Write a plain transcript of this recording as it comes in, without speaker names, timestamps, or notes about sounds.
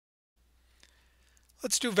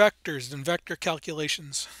Let's do vectors and vector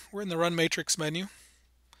calculations. We're in the Run Matrix menu.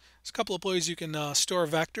 There's a couple of ways you can store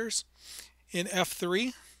vectors. In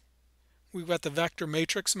F3, we've got the vector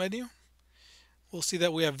matrix menu. We'll see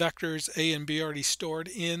that we have vectors A and B already stored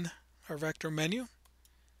in our vector menu.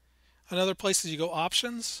 Another place is you go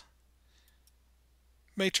Options,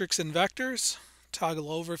 Matrix and Vectors.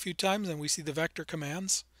 Toggle over a few times and we see the vector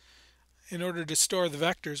commands. In order to store the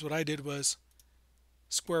vectors, what I did was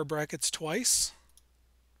square brackets twice,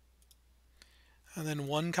 and then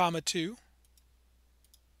 1, 2,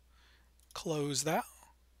 close that.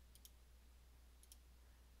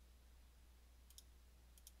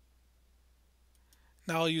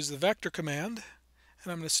 Now I'll use the vector command,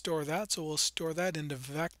 and I'm going to store that, so we'll store that into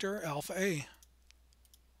vector alpha A.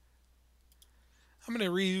 I'm going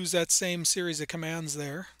to reuse that same series of commands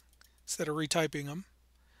there instead of retyping them,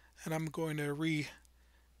 and I'm going to redo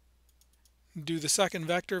the second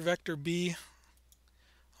vector, vector B.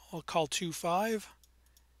 I'll call 2, 5,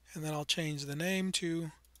 and then I'll change the name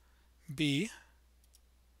to B.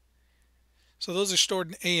 So those are stored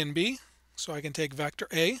in A and B, so I can take vector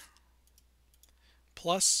A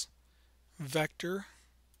plus vector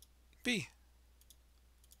B.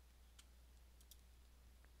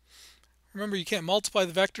 Remember, you can't multiply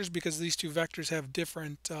the vectors because these two vectors have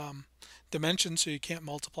different dimensions, so you can't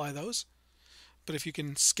multiply those. But if you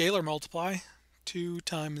can scalar multiply, 2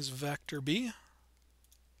 times vector B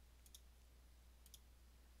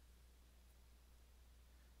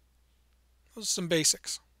those are some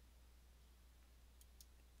basics.